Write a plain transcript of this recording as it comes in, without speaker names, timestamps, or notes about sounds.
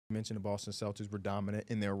Mentioned the Boston Celtics were dominant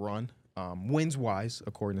in their run, wins-wise,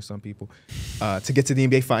 according to some people, to get to the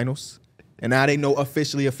NBA Finals. And now they know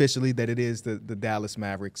officially that it is the Dallas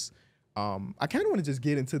Mavericks. I kind of want to just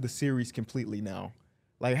get into the series completely now.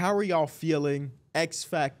 Like, how are y'all feeling? X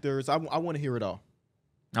factors. I want to hear it all.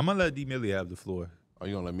 I'm going to let D. Millie have the floor. Are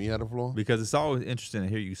you going to let me have the floor? Because it's always interesting to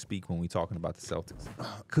hear you speak when we're talking about the Celtics.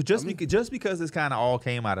 Just because this kind of all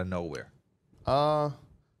came out of nowhere.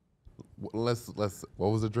 Let's what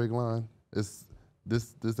was the Drake line? This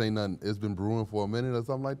ain't nothing. It's been brewing for a minute or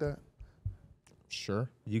something like that. Sure.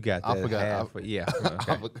 You got that. I forgot. Yeah.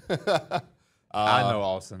 Okay. I know,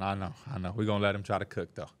 Austin. I know. We're gonna let him try to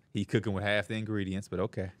cook though. He cooking with half the ingredients, but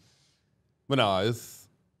okay. But no, it's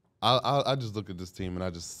I just look at this team and I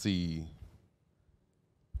just see.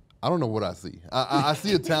 I don't know what I see. I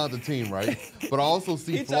see a talented team, right? But I also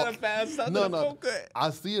see. He trying to find something to good.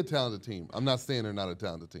 I see a talented team. I'm not saying they're not a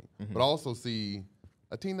talented team, but I also see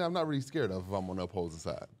a team that I'm not really scared of if I'm on the opposing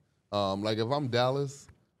side. Like if I'm Dallas,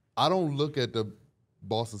 I don't look at the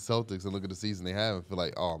Boston Celtics and look at the season they have and feel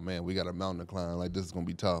like, oh man, we got a mountain to climb. Like this is gonna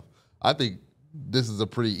be tough. I think this is a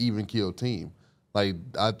pretty even keeled team. Like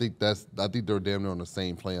I think they're damn near on the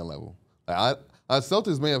same playing level. Like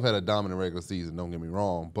Celtics may have had a dominant regular season, don't get me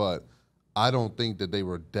wrong, but I don't think that they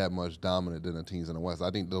were that much dominant than the teams in the West.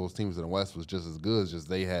 I think those teams in the West was just as good, just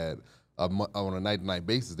they had, on a night-to-night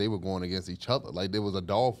basis, they were going against each other. Like, there was a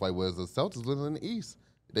dogfight, whereas the Celtics was in the East.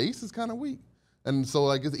 The East is kind of weak. And so,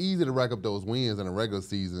 like, it's easy to rack up those wins in a regular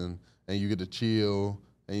season, and you get to chill,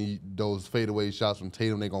 and those fadeaway shots from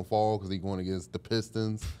Tatum, they're going to fall because they're going against the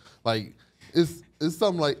Pistons. Like, it's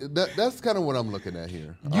something like that. That's kind of what I'm looking at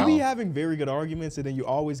here. You be having very good arguments, and then you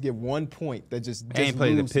always get 1 point that just ain't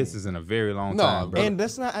played the Pistons in a very long time, bro. And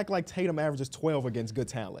let's not act like Tatum averages 12 against good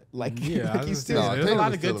talent. Like, yeah, like he's still. there's a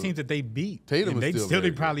lot of good teams that they beat. Tatum and is they still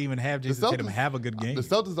very probably even have Jason Tatum have a good game. The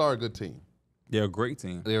Celtics are a good team. They're a great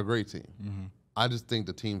team. They're a great team. Mm-hmm. I just think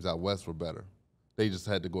the teams out west were better. They just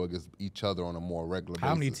had to go against each other on a more regular basis.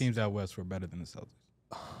 How many teams out west were better than the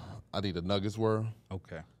Celtics? I think the Nuggets were.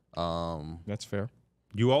 Okay. That's fair.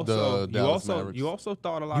 You also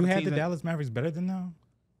thought a lot of teams. You had the Dallas Mavericks better than them?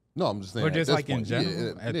 No, I'm just saying. Or just like in point,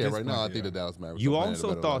 general? Yeah, right now I think the Dallas Mavericks. You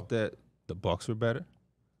also thought that the Bucks were better.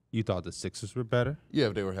 You thought the Sixers were better. Yeah,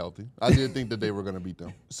 if they were healthy. I did think that they were going to beat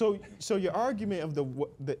them. So your argument of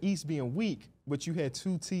the East being weak, but you had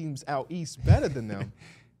 2 teams out East better than them.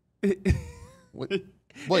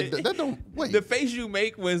 Wait, that don't wait. The face you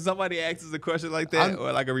make when somebody asks a question like that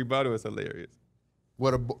or like a rebuttal is hilarious.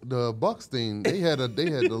 Well, the Bucks thing, they had a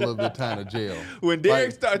little bit of time to jail. When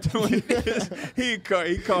Derek started doing this, he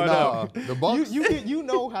caught up. The Bucks, you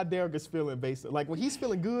know how Derek is feeling based. Like when he's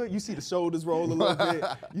feeling good, you see the shoulders roll a little bit.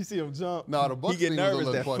 You see him jump. No, the Bucks he get nervous.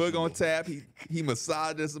 Was that foot on tap. He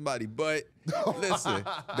massaging somebody. But listen,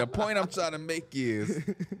 the point I'm trying to make is.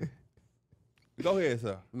 Go ahead,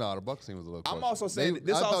 sir. No, the Bucks team was a little. I'm also saying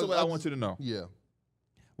this. Is also what I want you to know. Yeah.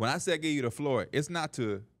 When I said give you the floor, it's not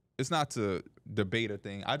to debate a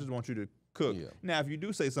thing. I just want you to cook. Yeah. Now, if you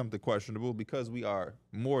do say something questionable, because we are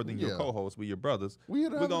more than your co-hosts, we're your brothers, we're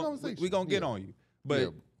gonna get on you.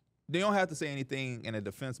 But they don't have to say anything in a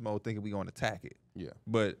defense mode thinking we're gonna attack it. Yeah.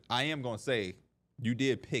 But I am gonna say you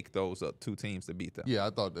did pick those 2 teams to beat them. Yeah,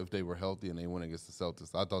 I thought if they were healthy and they went against the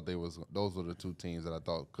Celtics, I thought those were the 2 teams that I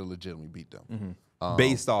thought could legitimately beat them. Mm-hmm.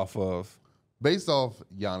 Based off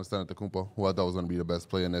Giannis Antetokounmpo, who I thought was going to be the best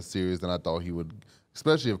player in that series, and I thought he would,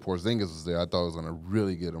 especially if Porzingis was there, I thought it was going to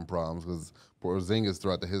really get him problems because Porzingis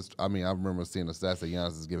throughout the history, I mean, I remember seeing the stats that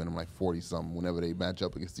Giannis is giving him like 40-something whenever they match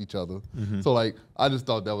up against each other. Mm-hmm. So, like, I just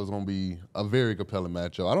thought that was going to be a very compelling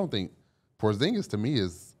matchup. I don't think Porzingis, to me,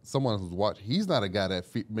 is someone who's watched. He's not a guy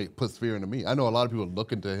that puts fear into me. I know a lot of people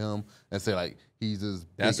look into him and say, like, he's this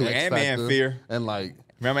That's who Ant-Man fear. And, like,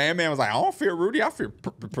 remember, Ant-Man was like, I don't fear Rudy, I fear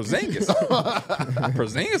Porzingis.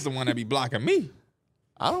 Porzingis the one that be blocking me.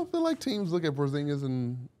 I don't feel like teams look at Porzingis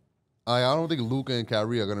and I don't think Luka and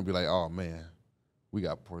Kyrie are going to be like, oh, man, we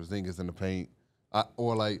got Porzingis in the paint.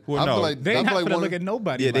 Or like, well, I feel like they're not going to look at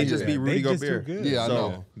nobody. Yeah, they like just be Rudy Gobert. Yeah, I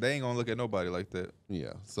know. They ain't going to look at nobody like that.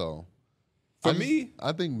 Yeah, so. For me,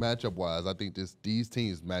 I think matchup-wise, I think these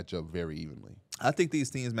teams match up very evenly. I think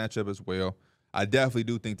these teams match up as well. I definitely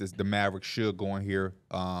do think the Mavericks should go in here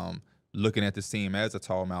looking at this team as a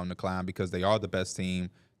tall mountain to climb because they are the best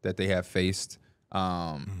team that they have faced.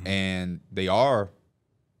 And they are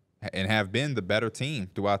and have been the better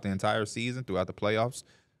team throughout the entire season, throughout the playoffs.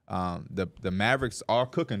 The Mavericks are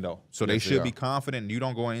cooking, though, so they should be confident. You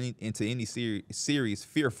don't go into any series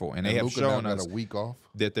fearful, and they have shown us a week off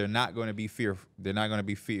that they're not going to be fearful. They're not going to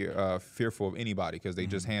be fearful of anybody because they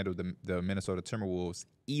just handled the Minnesota Timberwolves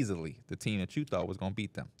easily the team that you thought was going to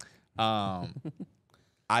beat them.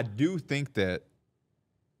 I do think that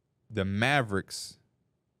the Mavericks'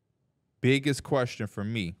 biggest question for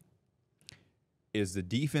me is the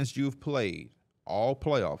defense you've played all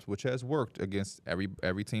playoffs, which has worked against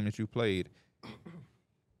every team that you've played.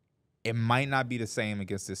 It might not be the same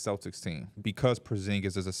against this Celtics team because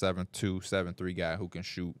Porzingis is a 7'2", 7'3" guy who can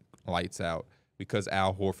shoot lights out, because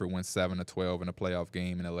Al Horford went 7 of 12 in a playoff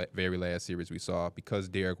game in the very last series we saw, because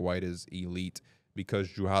Derek White is elite, because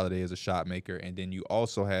Jrue Holiday is a shot maker, and then you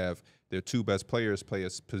also have their two best players play a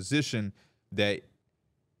position that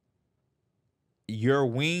your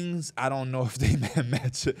wings, I don't know if they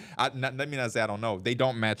match up. Let me not say I don't know. They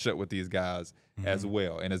don't match up with these guys as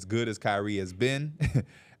well. And as good as Kyrie has been,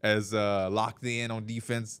 as locked in on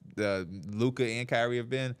defense, Luka and Kyrie have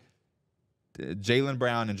been, Jaylen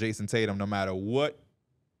Brown and Jason Tatum, no matter what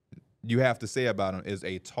you have to say about them, is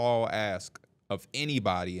a tall ask of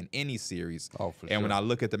anybody in any series. Oh, for and sure. when I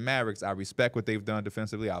look at the Mavericks, I respect what they've done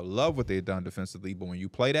defensively. I love what they've done defensively. But when you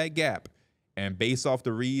play that gap, and based off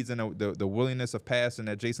the reads and the willingness of passing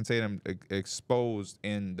that Jason Tatum exposed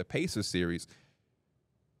in the Pacers series,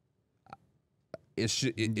 it's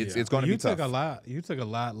going to be tough. You took a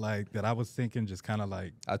lot like that. I was thinking just kind of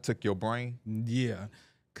like, I took your brain. Yeah,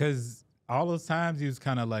 because all those times he was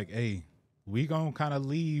kind of like, hey, we gonna kind of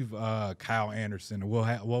leave Kyle Anderson. We'll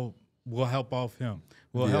help off him.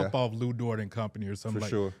 We'll help off Lou Dort and company or something. For like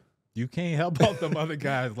sure. You can't help off them other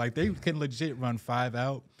guys. Like, they can legit run 5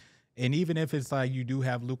 out. And even if it's like you do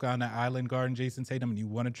have Luka on the island guarding Jason Tatum and you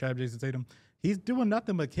want to trap Jason Tatum, he's doing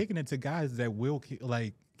nothing but kicking it to guys that will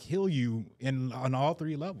kill you on all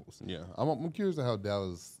 3 levels. Yeah, I'm curious to how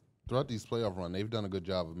Dallas, throughout these playoff run, they've done a good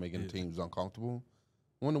job of making teams uncomfortable.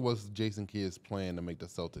 I wonder what's Jason Kidd's plan to make the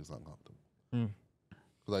Celtics uncomfortable.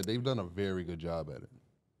 Like, they've done a very good job at it.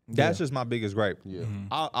 That's just my biggest gripe. Yeah.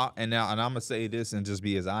 And I'm going to say this and just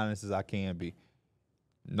be as honest as I can be.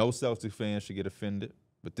 No Celtics fans should get offended,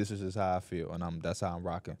 but this is just how I feel, and that's how I'm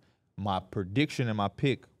rocking. My prediction and my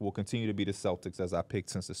pick will continue to be the Celtics as I picked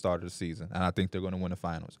since the start of the season, and I think they're going to win the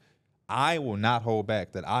finals. I will not hold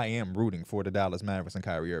back that I am rooting for the Dallas Mavericks and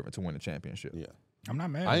Kyrie Irving to win the championship. Yeah. I'm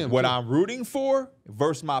not mad. I am What too. I'm rooting for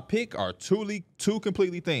versus my pick are two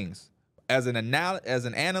completely things. As an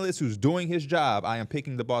analyst who's doing his job, I am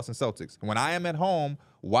picking the Boston Celtics. When I am at home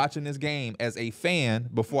watching this game as a fan,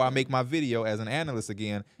 before I make my video as an analyst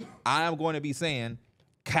again, I am going to be saying,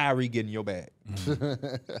 Kyrie getting your bag.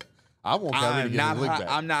 I want Kyrie to get his lick back.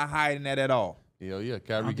 I'm not hiding that at all. Yeah,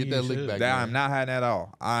 Kyrie, get that lick back. I'm not hiding that at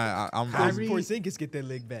all. I'm Porzingis get that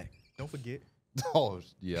leg back. Don't forget. Oh,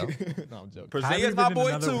 yeah. No, I'm joking. Porzingis my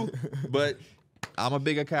boy too, but I'm a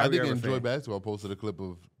bigger Kyrie I think Irving Enjoy fan. Basketball posted a clip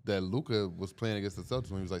of that Luka was playing against the Celtics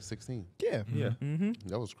when he was like 16. Yeah. Yeah.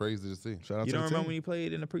 That was crazy to see. Shout out You to don't the remember team. when you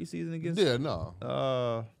played in the preseason against Yeah, no.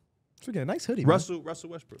 So get a nice hoodie. Russell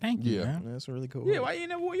Westbrook? Thank you, Yeah. man. Man. That's a really cool. Yeah, hoodie. why you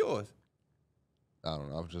never wore yours? I don't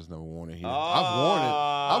know. I've just never worn it here. Oh.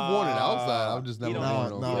 I've worn it outside. I've just He never don't, worn it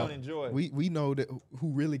no. on he top. don't enjoy it. We know that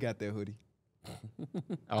who really got that hoodie.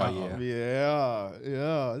 Oh, yeah.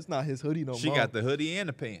 Yeah. It's not his hoodie no She more. got the hoodie and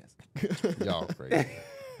the pants. Y'all crazy.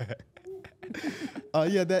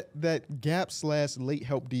 Yeah, that gap/late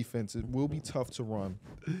help defense, it will be tough to run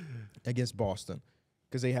against Boston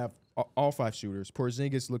because they have all 5 shooters.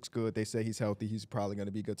 Porzingis looks good. They say he's healthy. He's probably going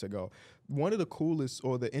to be good to go. One of the coolest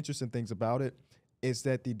or the interesting things about it is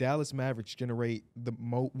that the Dallas Mavericks generate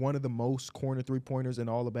one of the most corner 3-pointers in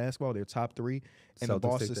all of basketball. They're top 3, and the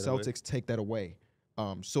Boston Celtics take that away.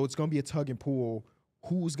 So it's going to be a tug and pull.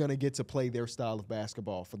 Who's going to get to play their style of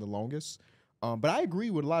basketball for the longest? But I agree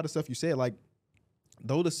with a lot of stuff you said. Like,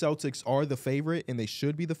 though the Celtics are the favorite and they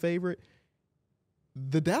should be the favorite,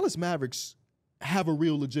 the Dallas Mavericks have a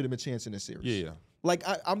real legitimate chance in this series. Yeah. Like,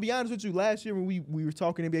 I'll be honest with you, last year when we were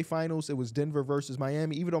talking NBA Finals, it was Denver versus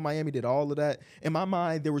Miami. Even though Miami did all of that, in my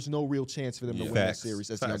mind, there was no real chance for them to win that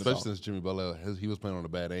series as the Especially underdog. since Jimmy Butler, he was playing on a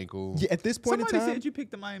bad ankle. Yeah, at this point Somebody in time, said you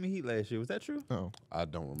picked the Miami Heat last year. Was that true? oh. I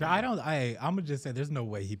don't remember. I'm gonna just say there's no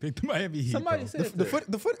way he picked the Miami Heat. Somebody bro. said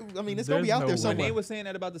the foot. I mean, it's gonna be There's out no there way. When somewhere. they were saying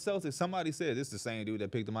that about the Celtics, somebody said this is the same dude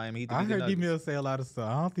that picked the Miami Heat. to I beat the heard Nuggets. D-Mill say a lot of stuff.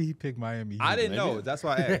 I don't think he picked Miami Heat. I didn't Maybe. know. That's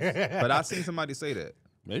why I asked. But I seen somebody say that.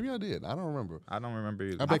 Maybe I did. I don't remember. I don't remember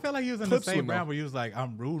either. I feel like he was in the Clips same would know. round where he was like,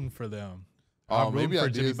 I'm rooting for them. Oh, I'm maybe rooting I for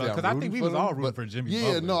did Jimmy say Butler. I'm Because I think rooting we for was them, all rooting but- for Jimmy Yeah,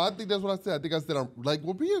 Butler. no, I think that's what I said. I think I said I'm like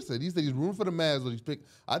what Pierre said. He said he's rooting for the Mavs, but he's picked.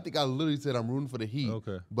 I think I literally said I'm rooting for the Heat.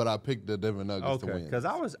 Okay. But I picked the Denver Nuggets to Okay, win. because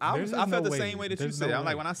I There's felt no the way. same way that you There's said. no I'm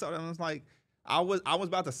like, way. when I saw that, I was like, I was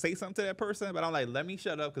about to say something to that person, but I'm like, let me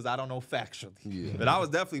shut up because I don't know factually. Yeah. But I was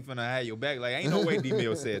definitely finna have your back. Like, ain't no way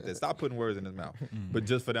D-Mill said this. Stop putting words in his mouth. But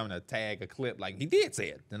just for them to tag a clip like he did say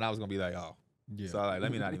it, then I was gonna be like, oh. Yeah. So like,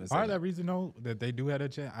 let me not even say Part of that. that reason though that they do have a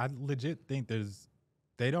chance, I legit think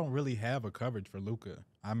they don't really have a coverage for Luka.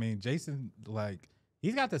 I mean, Jason, like,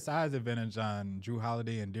 he's got the size advantage on Drew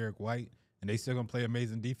Holiday and Derek White, and they still gonna play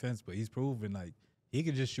amazing defense, but he's proven like he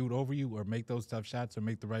can just shoot over you or make those tough shots or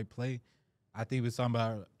make the right play. I think we was talking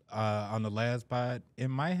about on the last pod, it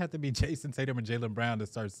might have to be Jason Tatum and Jaylen Brown that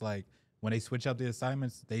starts like when they switch up the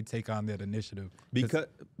assignments, they take on that initiative.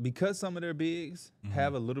 Because some of their bigs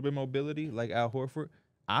have a little bit mobility, like Al Horford,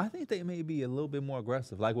 I think they may be a little bit more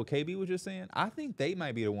aggressive. Like what KB was just saying, I think they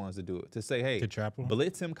might be the ones to do it. To say, hey, To trap him?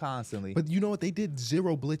 blitz him constantly. But you know what? They did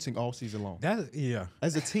 0 blitzing all season long Yeah.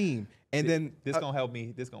 as a team. And then This gonna help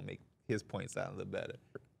me. This gonna make his point sound a little better.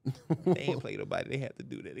 They ain't played nobody. They have to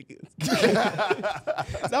do that against.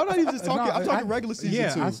 I'm not even just talking. No, I'm talking regular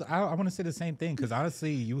season too. I want to say the same thing because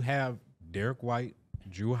honestly, you have Derek White,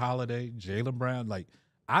 Drew Holiday, Jaylen Brown. Like,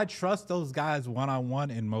 I trust those guys one-on-one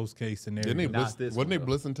in most case scenarios. Didn't they Not blitz, this wasn't they one,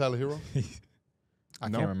 though. blitzing Tyler Hero? I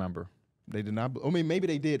No. can't remember. They did not. I mean, maybe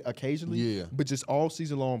they did occasionally. Yeah. But just all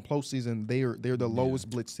season long, postseason, they're the lowest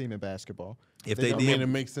blitz team in basketball. If I they mean, it did,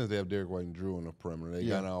 makes sense. They have Derek White and Drew on the perimeter. They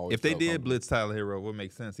Yeah. kinda always if they felt did comfortable. blitz Tyler Hero, it would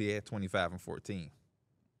make sense. He had 25 and 14.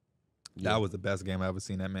 Yeah. That was the best game I ever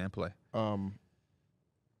seen that man play.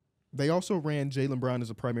 They also ran Jaylen Brown as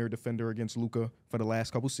a primary defender against Luka for the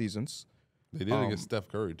last couple seasons. They did against Steph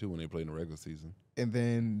Curry too when they played in the regular season. And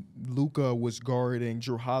then Luka was guarding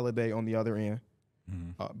Drew Holiday on the other end.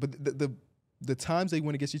 But the times they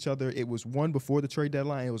went against each other, it was one before the trade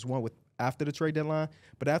deadline. It was one after the trade deadline.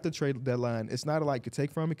 But after the trade deadline, it's not a lot you could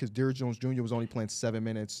take from it because Derrick Jones Jr. was only playing 7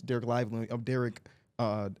 minutes. Daniel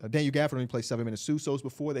Gafford only played 7 minutes too. So it's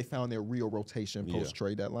before they found their real rotation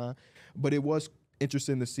post-trade deadline. But it was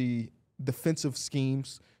interesting to see defensive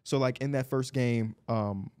schemes. So like in that first game,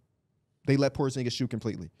 they let Porzingis shoot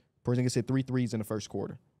completely. Porzingis hit 3 threes in the first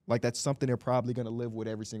quarter. Like, that's something they're probably going to live with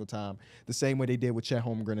every single time. The same way they did with Chet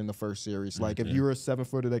Holmgren in the first series. Like, if you're a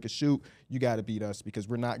 7-footer that can shoot, you got to beat us because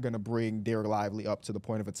we're not going to bring Derek Lively up to the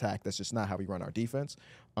point of attack. That's just not how we run our defense.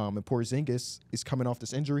 And Porzingis is coming off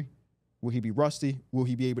this injury. Will he be rusty? Will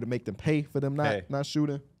he be able to make them pay for them not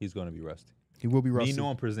shooting? He's going to be rusty. He will be rusty. Me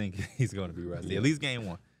knowing Porzingis, he's going to be rusty. At least game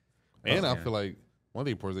one. And I feel like one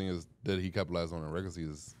thing Porzingis that he capitalized on in regular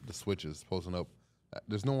season is the switches, posting up.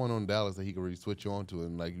 There's no one on Dallas that he can really switch you onto,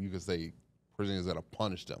 and like you could say, Porzingis got to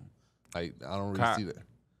punish them. Like I don't really see that.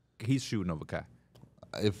 He's shooting over Kai.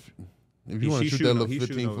 If you want to shoot that little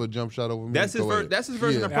 15-foot jump shot over me, That's his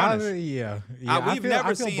version of punish. We've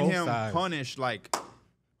never seen him punish like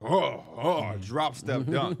drop step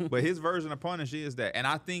dunk, but his version of punish is that, and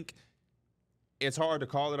I think it's hard to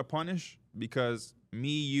call it a punish because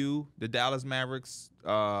me, you, the Dallas Mavericks,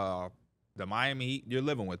 the Miami Heat, you're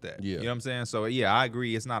living with that. Yeah. You know what I'm saying? So, yeah, I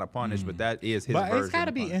agree it's not a punish, but that is his version. But it's got to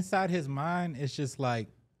of be punish. inside his mind. It's just like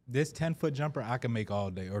this 10-foot jumper I can make all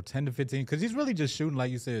day, or 10 to 15, because he's really just shooting,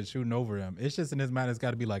 like you said, shooting over him. It's just in his mind, it's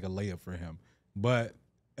got to be like a layup for him. But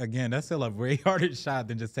again, that's still a way harder shot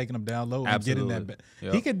than just taking him down low and getting that.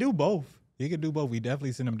 Yep. He could do both. He could do both. We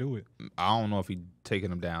definitely seen him do it. I don't know if he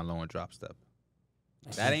taking him down low and drop step.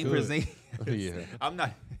 That ain't Porzingis. Yeah. I'm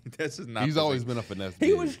not. That's just not. He's always Porzingis. been a finesse. He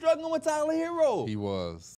big. was struggling with Tyler Hero. He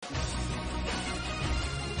was.